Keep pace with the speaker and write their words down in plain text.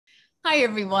Hi,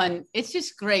 everyone. It's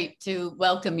just great to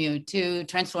welcome you to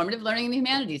Transformative Learning in the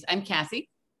Humanities. I'm Cathy.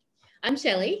 I'm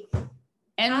Shelly.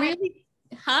 And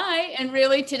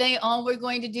really today, all we're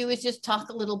going to do is just talk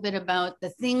a little bit about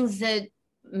the things that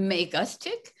make us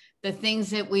tick, the things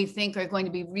that we think are going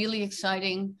to be really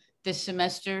exciting this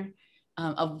semester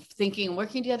of thinking and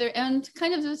working together, and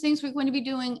kind of the things we're going to be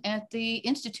doing at the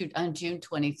Institute on June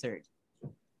 23rd.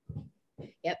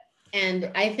 Yep.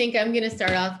 And I think I'm going to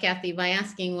start off, Cathy, by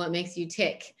asking what makes you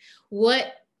tick.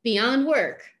 What beyond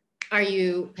work are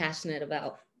you passionate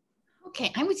about?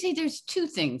 Okay, I would say there's two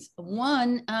things.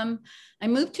 One, I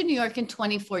moved to New York in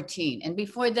 2014. And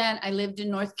before that, I lived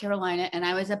in North Carolina and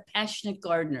I was a passionate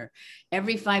gardener.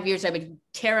 Every 5 years, I would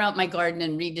tear out my garden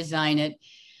and redesign it.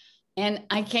 And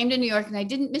I came to New York and I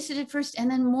didn't miss it at first.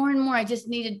 And then more and more, I just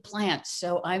needed plants.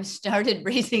 So I've started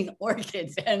raising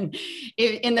orchids. And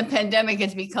in the pandemic,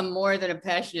 it's become more than a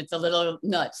passion. It's a little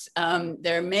nuts.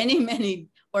 There are many, many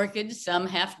orchids, some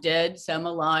half dead, some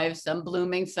alive, some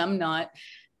blooming, some not,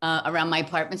 around my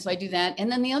apartment. So I do that.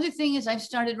 And then the other thing is I've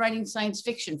started writing science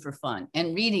fiction for fun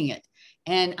and reading it.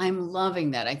 And I'm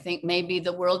loving that. I think maybe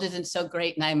the world isn't so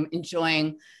great and I'm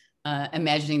enjoying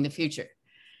imagining the future.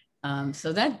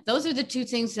 So those are the two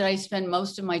things that I spend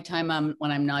most of my time on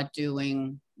when I'm not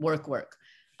doing work.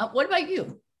 What about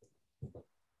you?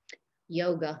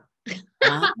 Yoga.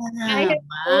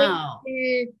 Wow.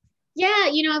 Yeah,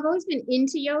 I've always been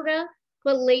into yoga,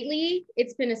 but lately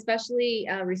it's been especially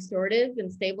restorative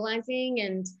and stabilizing.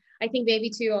 And I think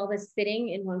maybe too, all this sitting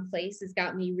in one place has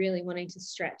got me really wanting to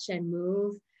stretch and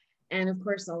move. And of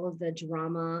course, all of the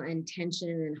drama and tension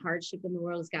and hardship in the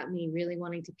world has got me really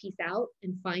wanting to peace out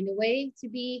and find a way to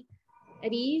be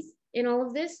at ease in all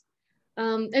of this.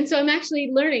 And so I'm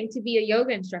actually learning to be a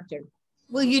yoga instructor.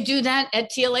 Will you do that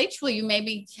at TLH? Will you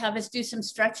maybe have us do some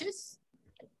stretches?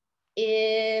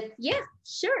 Yeah,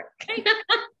 sure.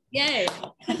 Yay.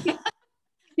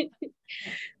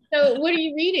 So what are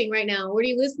you reading right now? What are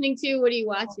you listening to? What are you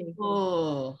watching?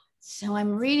 Oh, so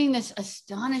I'm reading this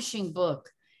astonishing book.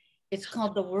 It's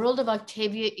called The World of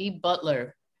Octavia E.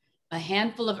 Butler, A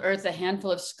Handful of Earth, A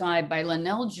Handful of Sky by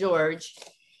Lynell George.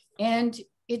 And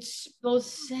it's both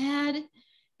sad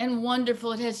and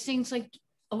wonderful. It has things like,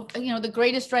 the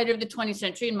greatest writer of the 20th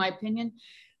century, in my opinion,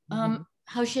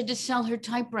 how she had to sell her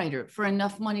typewriter for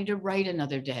enough money to write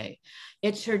another day.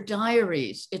 It's her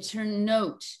diaries, it's her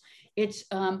notes, it's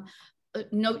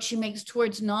notes she makes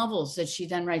towards novels that she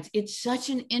then writes. It's such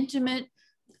an intimate,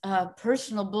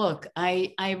 personal book.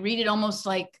 I read it almost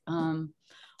like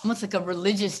a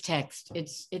religious text.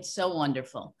 It's so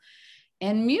wonderful.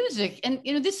 And music, and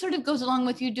this sort of goes along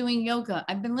with you doing yoga.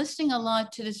 I've been listening a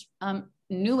lot to this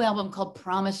new album called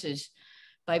Promises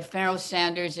by Pharoah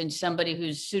Sanders and somebody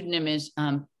whose pseudonym is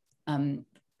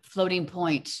Floating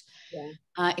Points.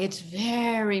 Yeah. It's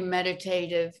very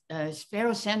meditative.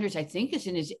 Pharoah Sanders, I think, is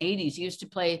in his 80s. He used to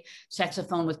play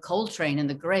saxophone with Coltrane and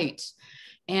the greats.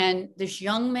 And this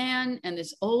young man and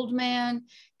this old man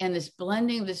and this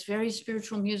blending of this very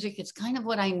spiritual music, it's kind of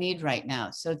what I need right now.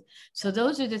 So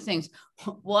those are the things.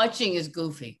 Watching is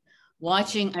goofy.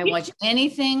 I watch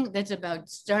anything that's about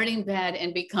starting bad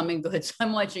and becoming good. So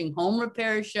I'm watching home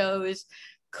repair shows,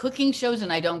 cooking shows,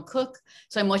 and I don't cook.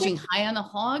 So I'm watching High on the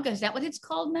Hog. Is that what it's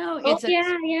called now?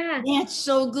 Yeah. It's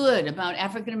so good about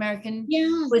African-American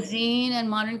cuisine and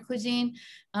modern cuisine.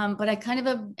 But I kind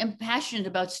of am passionate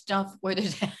about stuff where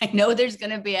I know there's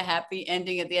going to be a happy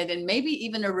ending at the end and maybe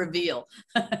even a reveal.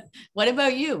 What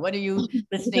about you? What are you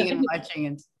listening and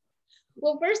watching?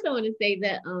 Well, first I want to say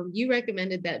that you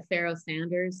recommended that Pharoah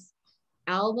Sanders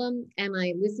album, and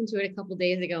I listened to it a couple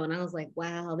days ago, and I was like,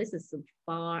 wow, this is some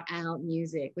far out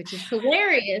music, which is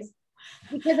hilarious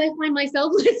because I find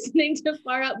myself listening to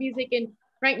far out music. And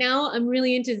right now I'm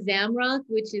really into Zamrock,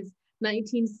 which is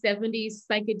 1970s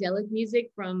psychedelic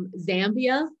music from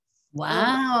Zambia.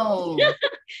 Wow.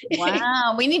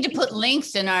 Wow. We need to put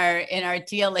links in our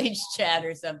TLH chat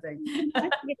or something.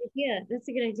 That's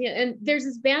a good idea. And there's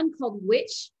this band called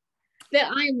Witch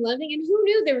that I am loving. And who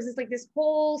knew there was this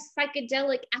whole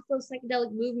Afro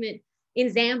psychedelic movement in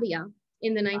Zambia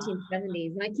in the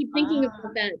 1970s. And I keep thinking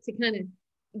about that to kind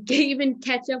of even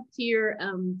catch up to your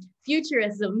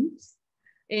futurisms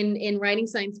in writing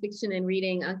science fiction and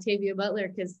reading Octavia Butler,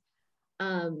 because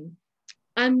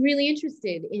I'm really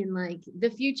interested in the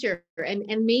future,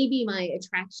 and maybe my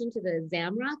attraction to the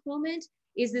Zamrock moment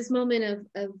is this moment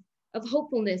of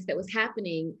hopefulness that was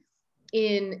happening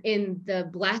in the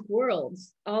Black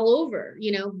worlds all over,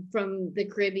 from the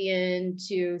Caribbean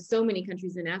to so many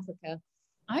countries in Africa.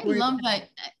 I love that.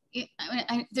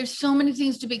 There's so many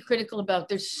things to be critical about.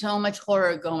 There's so much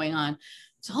horror going on.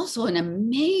 it's also an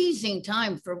amazing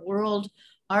time for world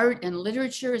art and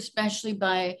literature, especially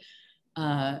by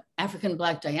African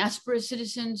Black diaspora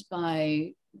citizens,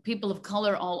 by people of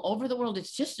color all over the world.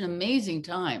 It's just an amazing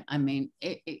time. I mean,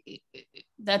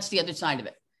 that's the other side of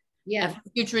it. Yeah.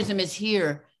 Futurism is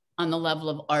here on the level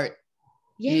of art,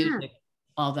 music,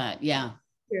 all that. Yeah.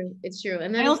 True. It's true.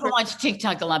 And I also watch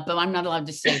TikTok a lot, but I'm not allowed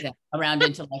to say that around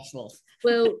intellectuals.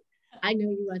 Well, I know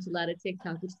you watch a lot of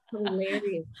TikTok, which is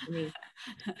hilarious to me.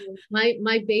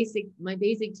 My basic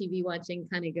TV watching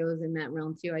kind of goes in that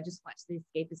realm too. I just watch the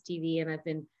escapist TV, and I've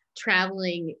been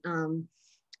traveling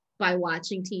by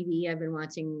watching TV. I've been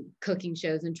watching cooking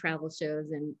shows and travel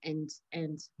shows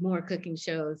and more cooking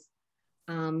shows.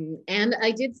 And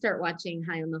I did start watching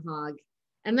High on the Hog.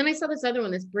 And then I saw this other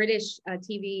one, this British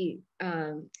TV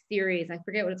series. I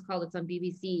forget what it's called. It's on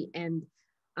BBC. And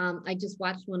I just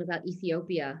watched one about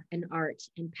Ethiopia and art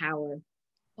and power.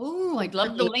 Oh, I'd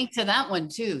love the link to that one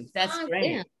too. That's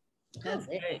great. Yeah. That's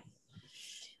great.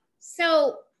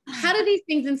 So how do these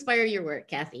things inspire your work,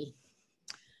 Cathy?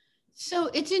 So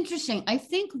it's interesting. I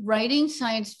think writing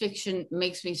science fiction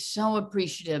makes me so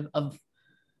appreciative of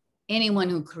anyone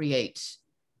who creates.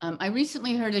 I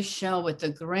recently heard a show with the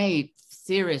great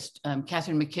theorist,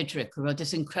 Catherine McKittrick, who wrote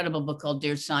this incredible book called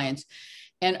Dear Science.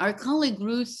 And our colleague,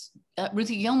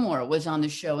 Ruthie Gilmore, was on the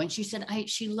show. And she said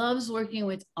she loves working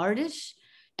with artists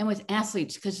and with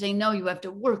athletes because they know you have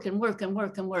to work and work and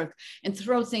work and work and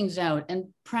throw things out and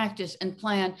practice and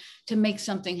plan to make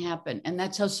something happen. And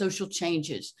that's how social change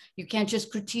is. You can't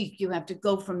just critique. You have to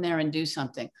go from there and do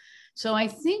something. So I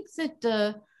think that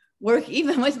the work,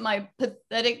 even with my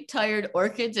pathetic, tired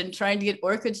orchids and trying to get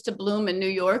orchids to bloom in New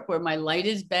York, where my light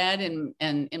is bad and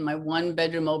in my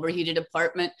 1-bedroom overheated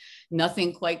apartment,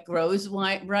 nothing quite grows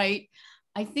right.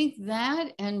 I think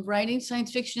that and writing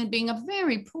science fiction and being a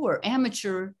very poor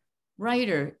amateur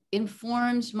writer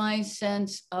informs my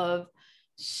sense of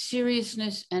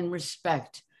seriousness and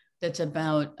respect. That's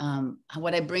about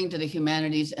what I bring to the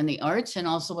humanities and the arts, and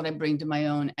also what I bring to my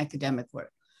own academic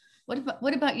work.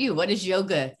 What about you? What does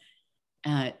yoga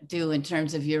do in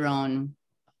terms of your own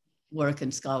work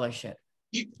and scholarship?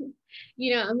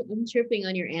 You know, I'm tripping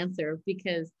on your answer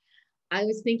because I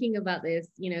was thinking about this,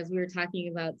 you know, as we were talking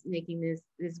about making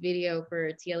this video for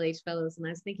TLH Fellows, and I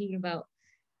was thinking about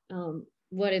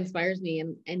what inspires me,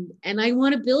 and I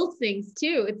want to build things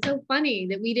too. It's so funny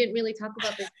that we didn't really talk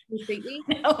about this completely.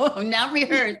 Oh,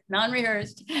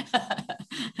 non-rehearsed.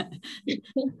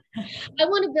 I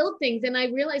want to build things, and I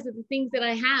realize that the things that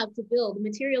I have to build, the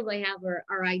materials I have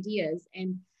are ideas,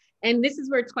 and this is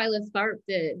where Twyla Tharp,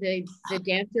 the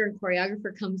dancer and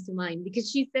choreographer, comes to mind, because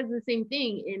she says the same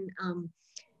thing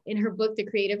in her book, The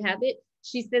Creative Habit.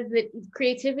 She says that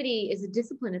creativity is a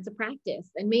discipline, it's a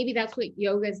practice. And maybe that's what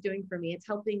yoga is doing for me. It's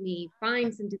helping me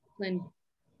find some discipline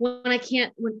when I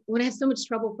can't, when I have so much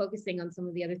trouble focusing on some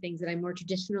of the other things that I more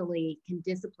traditionally can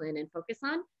discipline and focus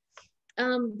on.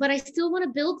 But I still want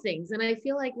to build things. And I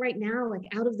feel like right now, like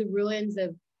out of the ruins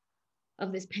of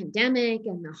this pandemic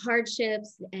and the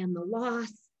hardships and the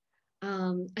loss,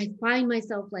 I find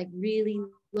myself like really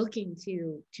looking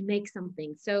to make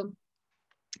something. So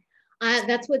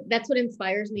that's what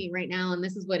inspires me right now. And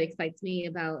this is what excites me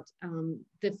about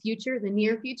the future, the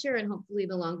near future, and hopefully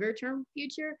the longer term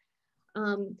future.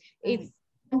 I'm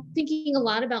thinking a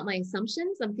lot about my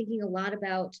assumptions. I'm thinking a lot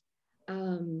about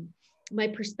my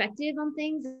perspective on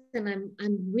things, and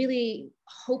I'm really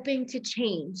hoping to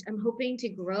change. I'm hoping to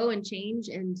grow and change.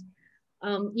 And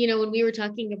you know, when we were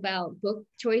talking about book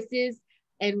choices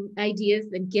and ideas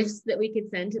and gifts that we could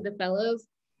send to the fellows,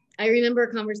 I remember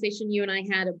a conversation you and I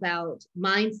had about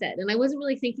mindset, and I wasn't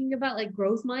really thinking about like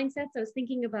growth mindsets. I was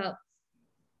thinking about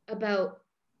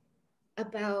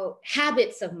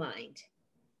habits of mind.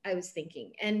 I was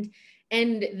thinking, and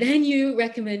then you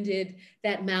recommended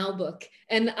that Mao book,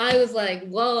 and I was like,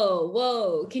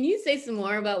 whoa, can you say some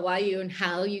more about why you and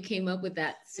how you came up with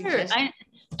that suggestion? Sure.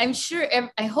 I'm sure,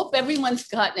 I hope everyone's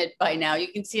gotten it by now. You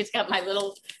can see it's got my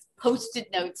little Post-it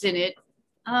notes in it.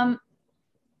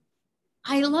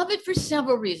 I love it for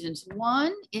several reasons.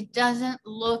 One, it doesn't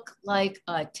look like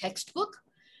a textbook.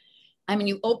 I mean,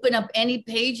 you open up any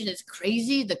page and it's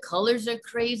crazy. The colors are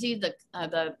crazy. The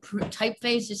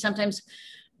typeface is sometimes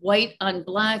white on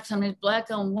black, sometimes black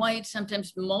on white,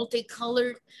 sometimes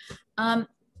multicolored.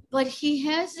 But he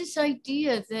has this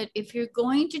idea that if you're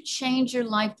going to change your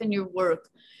life and your work,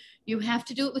 you have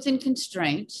to do it within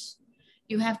constraints.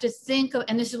 You have to think of,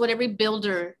 and this is what every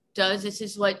builder does. This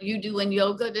is what you do in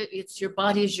yoga. It's your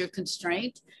body is your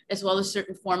constraint, as well as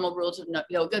certain formal rules of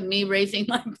yoga. Me raising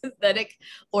my pathetic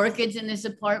orchids in this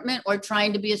apartment, or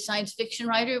trying to be a science fiction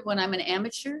writer when I'm an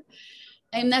amateur.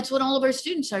 And that's what all of our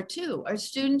students are too. Our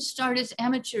students start as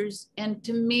amateurs. And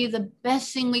to me, the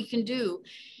best thing we can do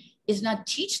is not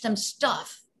teach them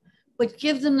stuff, but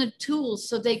give them the tools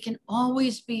so they can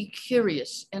always be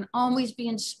curious and always be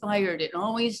inspired and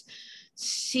always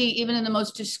see, even in the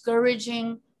most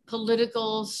discouraging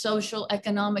political, social,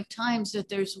 economic times, that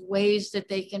there's ways that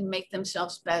they can make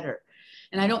themselves better.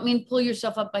 And I don't mean pull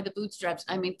yourself up by the bootstraps.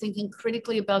 I mean thinking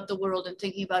critically about the world and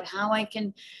thinking about how I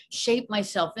can shape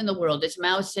myself in the world. As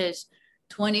Mao says,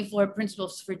 24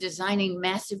 principles for designing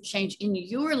massive change in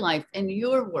your life and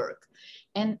your work.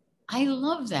 And I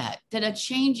love that a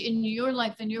change in your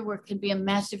life and your work can be a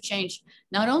massive change,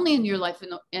 not only in your life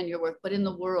and your work, but in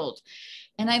the world.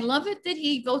 And I love it that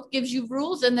he both gives you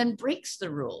rules and then breaks the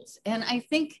rules. And I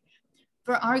think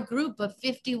for our group of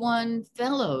 51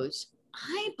 fellows,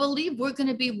 I believe we're going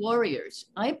to be warriors.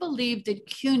 I believe that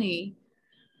CUNY,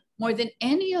 more than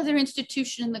any other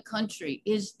institution in the country,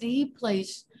 is the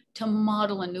place to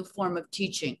model a new form of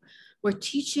teaching, where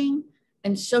teaching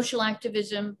and social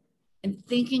activism and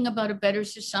thinking about a better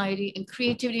society and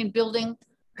creativity and building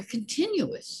are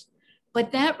continuous.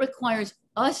 But that requires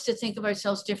us to think of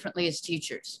ourselves differently as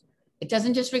teachers. It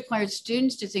doesn't just require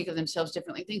students to think of themselves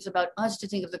differently. It thinks about us to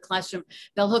think of the classroom.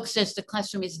 Bell Hooks says the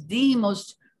classroom is the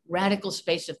most radical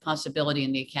space of possibility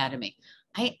in the academy.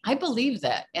 I believe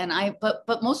that. And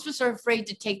but most of us are afraid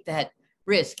to take that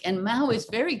risk. And Mao is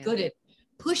very good at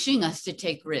pushing us to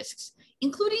take risks,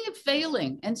 including it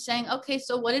failing and saying, okay,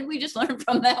 so what did we just learn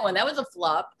from that one? That was a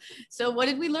flop. So what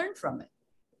did we learn from it?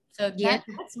 So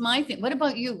that's my thing. What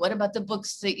about you? What about the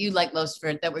books that you like most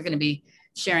for that we're going to be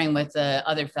sharing with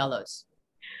other fellows?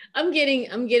 I'm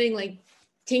getting like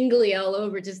tingly all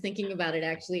over just thinking about it,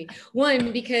 actually.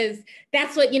 One, because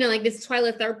that's what, like this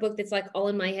Twyla Tharp book that's like all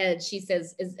in my head. She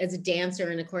says, as a dancer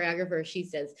and a choreographer, she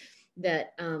says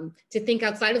that to think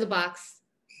outside of the box,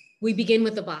 we begin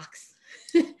with the box.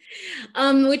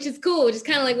 Which is cool, which is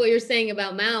kind of like what you're saying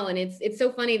about Mao. And it's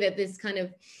so funny that this kind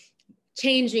of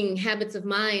changing habits of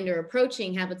mind or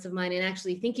approaching habits of mind and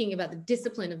actually thinking about the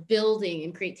discipline of building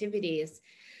and creativity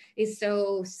is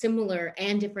so similar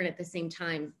and different at the same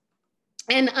time.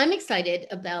 And I'm excited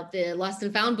about the Lost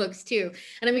and Found books too.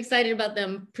 And I'm excited about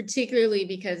them particularly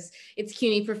because it's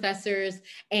CUNY professors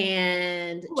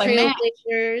and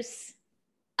trailblazers.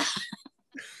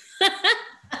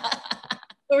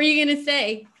 What were you going to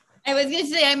say? I was going to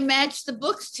say I matched the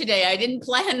books today. I didn't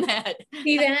plan that.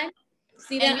 See that?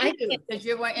 Because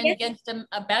you're against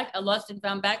a Lost and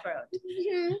Found background.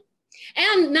 Mm-hmm.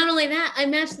 And not only that, I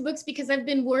matched the books because I've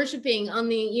been worshiping on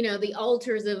the, the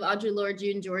altars of Audre Lorde,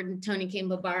 June Jordan, Toni Cade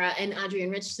Bambara, and Adrienne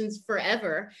Rich since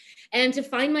forever. And to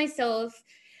find myself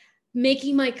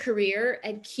making my career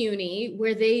at CUNY,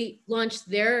 where they launched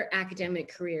their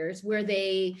academic careers, where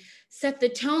they set the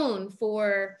tone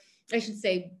for, I should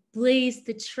say, blaze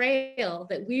the trail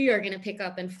that we are going to pick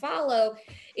up and follow,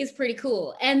 is pretty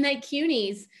cool. And that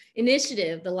CUNY's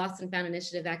initiative, the Lost and Found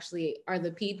initiative, actually are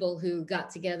the people who got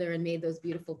together and made those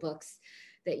beautiful books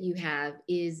that you have,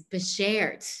 is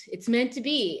Beshert. It's meant to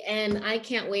be. And I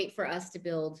can't wait for us to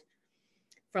build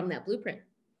from that blueprint.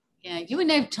 Yeah, you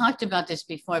and I have talked about this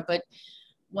before, but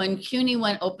when CUNY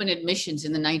went open admissions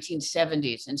in the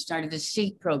 1970s and started the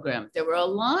SEEK program, there were a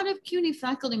lot of CUNY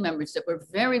faculty members that were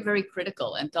very, very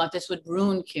critical and thought this would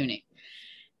ruin CUNY.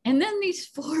 And then these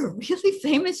 4 really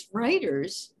famous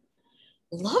writers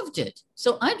loved it.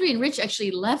 So Adrienne Rich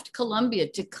actually left Columbia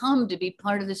to come to be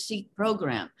part of the SEEK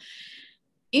program.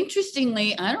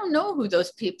 Interestingly, I don't know who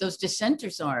those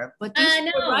dissenters are, but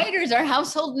these 4 writers are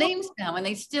household names now, and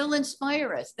they still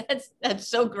inspire us. That's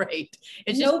so great.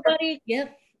 It's nobody,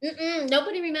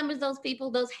 nobody remembers those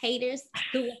people, those haters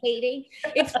who were hating.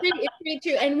 It's pretty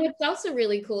true. And what's also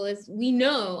really cool is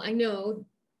I know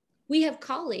we have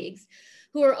colleagues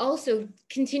who are also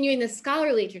continuing the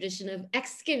scholarly tradition of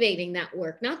excavating that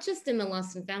work, not just in the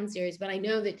Lost and Found series, but I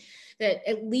know that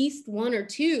at least 1 or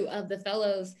 2 of the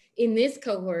fellows in this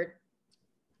cohort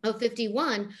of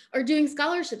 51 are doing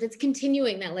scholarship that's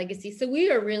continuing that legacy. So we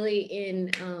are really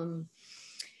in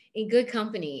good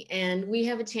company, and we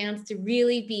have a chance to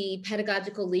really be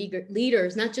pedagogical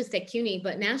leaders, not just at CUNY,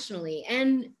 but nationally,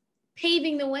 and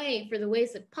paving the way for the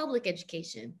ways of public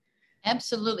education.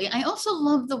 Absolutely. I also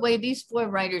love the way these 4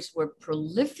 writers were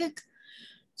prolific,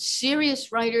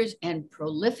 serious writers and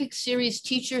prolific, serious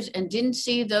teachers, and didn't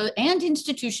see those, and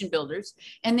institution builders,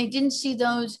 and they didn't see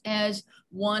those as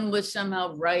one was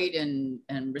somehow right and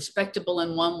respectable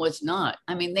and one was not.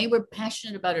 I mean, they were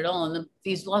passionate about it all. And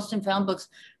these Lost and Found books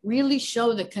really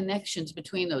show the connections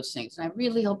between those things. And I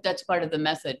really hope that's part of the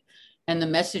method and the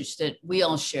message that we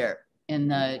all share in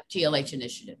the TLH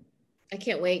initiative. I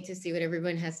can't wait to see what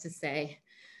everyone has to say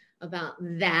about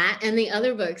that and the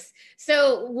other books.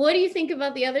 So what do you think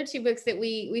about the other two books that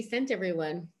we sent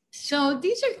everyone? So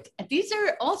these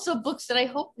are also books that I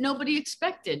hope nobody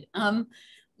expected.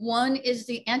 One is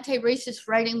the Anti-Racist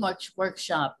Writing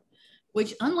Workshop,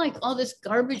 which, unlike all this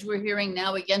garbage we're hearing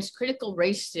now against critical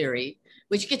race theory,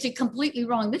 which gets it completely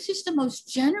wrong, this is the most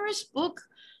generous book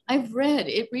I've read.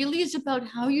 It really is about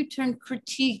how you turn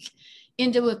critique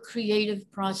into a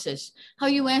creative process, how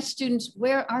you ask students,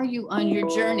 where are you on your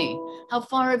journey? How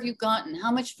far have you gotten?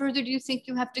 How much further do you think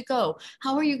you have to go?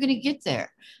 How are you going to get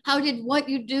there? How did what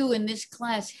you do in this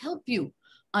class help you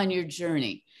on your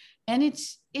journey? And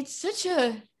it's such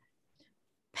a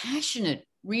passionate,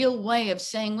 real way of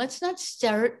saying, let's not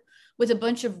start with a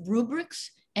bunch of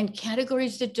rubrics and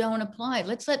categories that don't apply.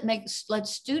 Let's let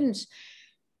students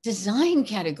design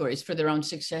categories for their own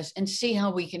success and see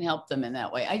how we can help them in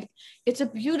that way. It's a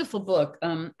beautiful book.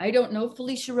 I don't know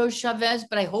Felicia Rose Chavez,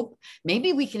 but I hope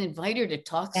maybe we can invite her to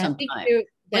talk sometime.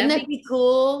 Wouldn't that be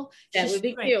cool? That would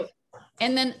be cute.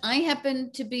 And then I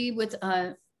happen to be with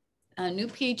a new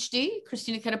PhD,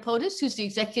 Christina Katapotis, who's the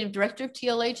executive director of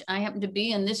TLH. I happen to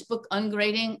be in this book,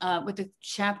 Ungrading, with a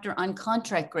chapter on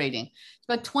contract grading.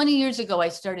 About 20 years ago, I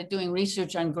started doing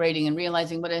research on grading and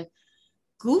realizing what a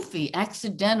goofy,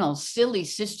 accidental, silly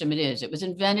system it is. It was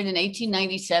invented in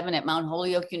 1897 at Mount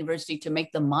Holyoke University to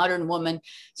make the modern woman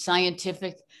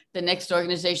scientific. The next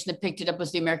organization that picked it up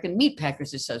was the American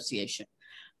Meatpackers Association.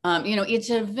 It's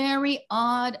a very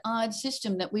odd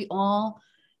system that we all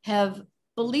have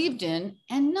believed in,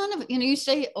 and none of it, you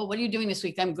say, oh, what are you doing this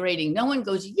week? I'm grading. No one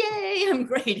goes, yay, I'm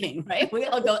grading, right? We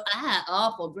all go,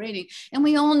 awful grading. And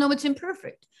we all know it's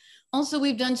imperfect. Also,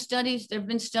 we've done studies. There have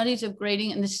been studies of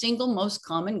grading, and the single most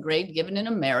common grade given in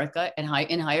America in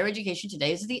higher education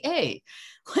today is the A.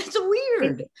 It's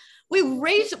weird. We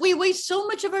waste so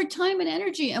much of our time and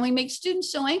energy, and we make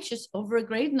students so anxious over a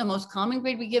grade, and the most common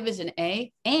grade we give is an A.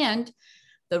 And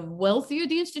the wealthier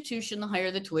the institution, the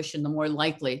higher the tuition, the more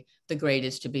likely the grade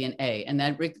is to be an A. And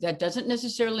that doesn't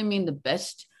necessarily mean the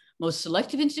best, most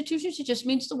selective institutions. It just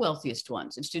means the wealthiest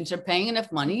ones. If students are paying enough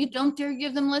money, you don't dare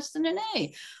give them less than an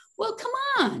A. Well, come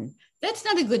on. That's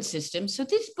not a good system. So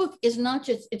this book is not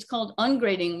just, it's called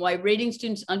Ungrading, Why Rating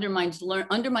Students Undermines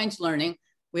Learning.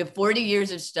 We have 40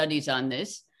 years of studies on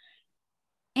this,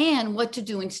 and what to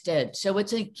do instead. So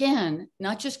it's, again,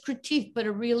 not just critique, but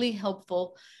a really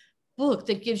helpful book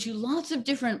that gives you lots of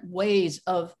different ways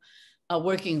of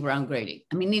working around grading.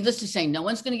 I mean, needless to say, no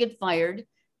one's going to get fired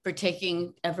for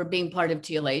being part of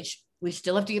TLH. We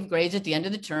still have to give grades at the end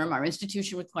of the term. Our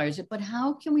institution requires it, but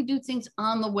how can we do things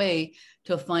on the way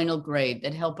to a final grade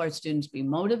that help our students be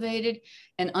motivated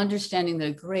and understanding that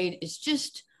a grade is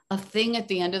just a thing at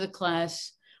the end of the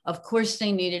class? Of course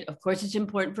they need it. Of course it's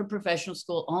important for professional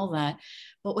school, all that.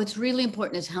 But what's really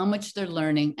important is how much they're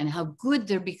learning and how good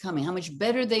they're becoming, how much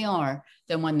better they are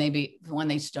than when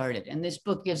they started. And this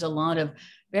book gives a lot of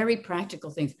very practical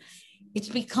things. It's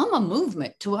become a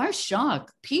movement, to our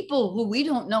shock. People who we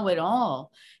don't know at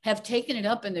all have taken it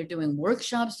up, and they're doing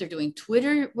workshops. They're doing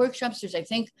Twitter workshops. There's, I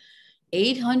think,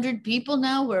 800 people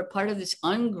now who are part of this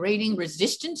ungrading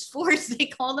resistance force, they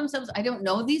call themselves. I don't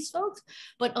know these folks,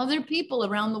 but other people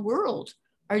around the world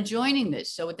are joining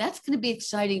this. So that's going to be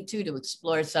exciting too, to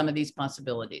explore some of these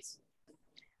possibilities.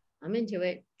 I'm into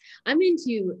it. I'm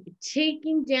into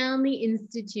taking down the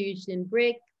institution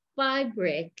brick by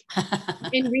brick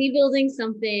and rebuilding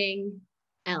something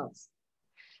else,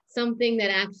 something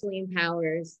that actually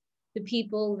empowers the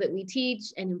people that we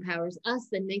teach and empowers us,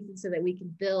 and makes it so that we can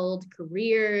build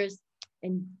careers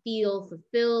and feel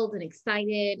fulfilled and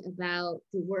excited about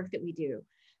the work that we do,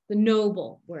 the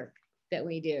noble work that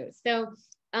we do. So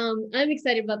I'm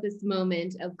excited about this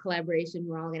moment of collaboration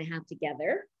we're all going to have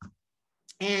together,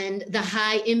 and the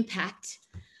high impact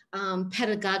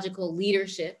pedagogical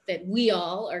leadership that we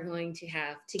all are going to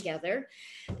have together.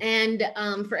 And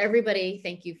for everybody,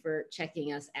 thank you for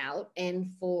checking us out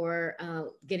and for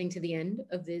getting to the end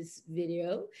of this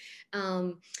video.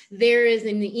 There is,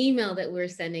 in the email that we're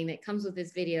sending that comes with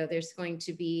this video, there's going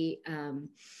to be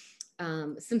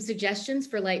some suggestions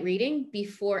for light reading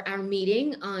before our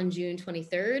meeting on June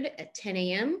 23rd at 10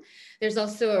 a.m. There's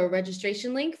also a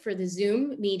registration link for the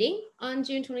Zoom meeting on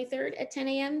June 23rd at 10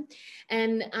 a.m.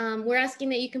 And we're asking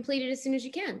that you complete it as soon as you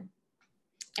can.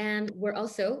 And we're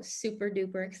also super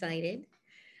duper excited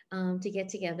to get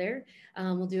together.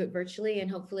 We'll do it virtually,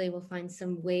 and hopefully we'll find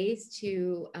some ways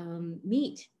to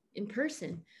meet in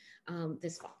person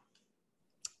this fall.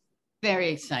 Very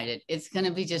excited. It's going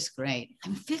to be just great.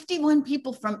 I'm 51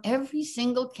 people from every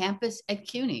single campus at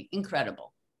CUNY.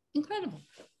 Incredible. Incredible.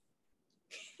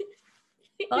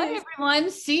 Bye,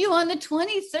 everyone. See you on the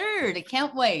 23rd. I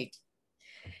can't wait.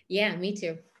 Yeah, me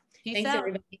too. Peace Thanks, out.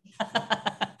 everybody.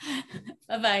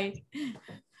 Bye-bye.